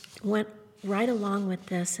just went right along with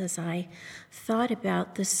this as I thought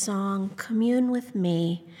about the song, Commune with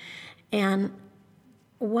Me. And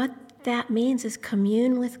what that means is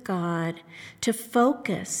commune with God, to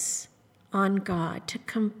focus on God, to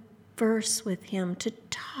converse with him, to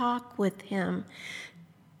talk with him,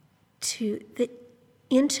 to the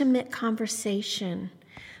intimate conversation,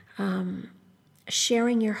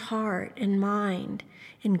 sharing your heart and mind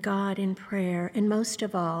in God in prayer, and most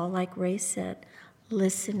of all, like Ray said,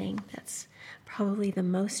 listening. That's probably the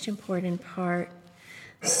most important part.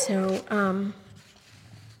 So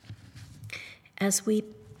as we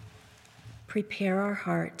prepare our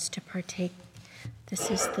hearts to partake.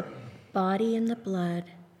 This is the body and the blood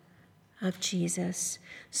of Jesus.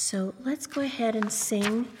 So let's go ahead and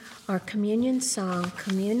sing our communion song,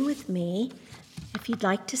 Commune with Me. If you'd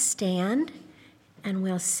like to stand, and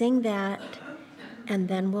we'll sing that, and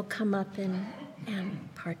then we'll come up and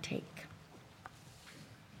partake.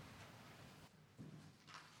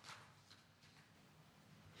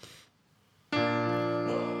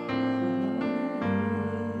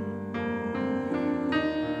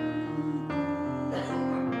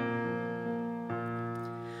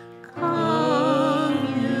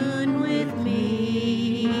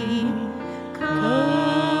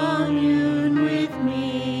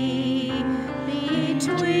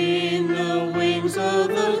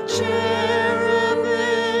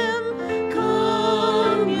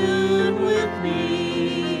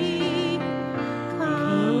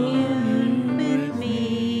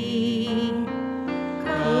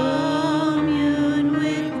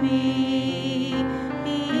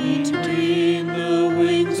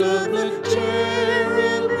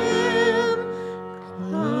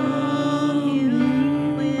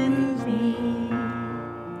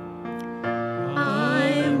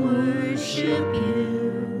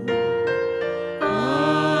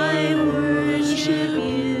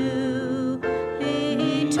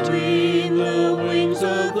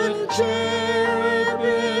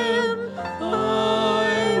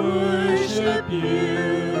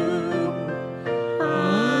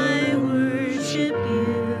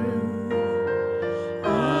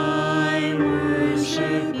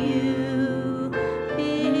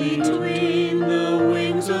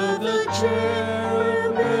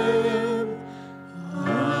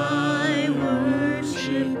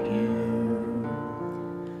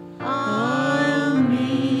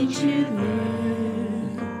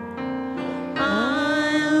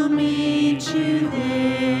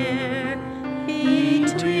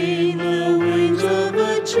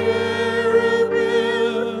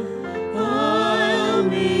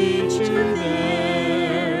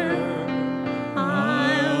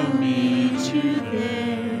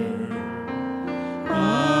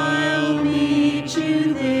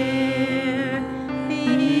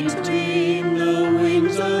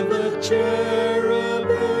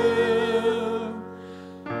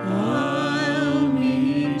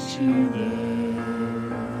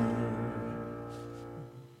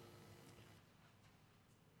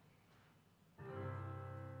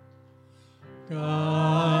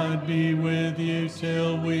 God be with you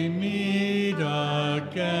till we meet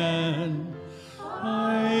again.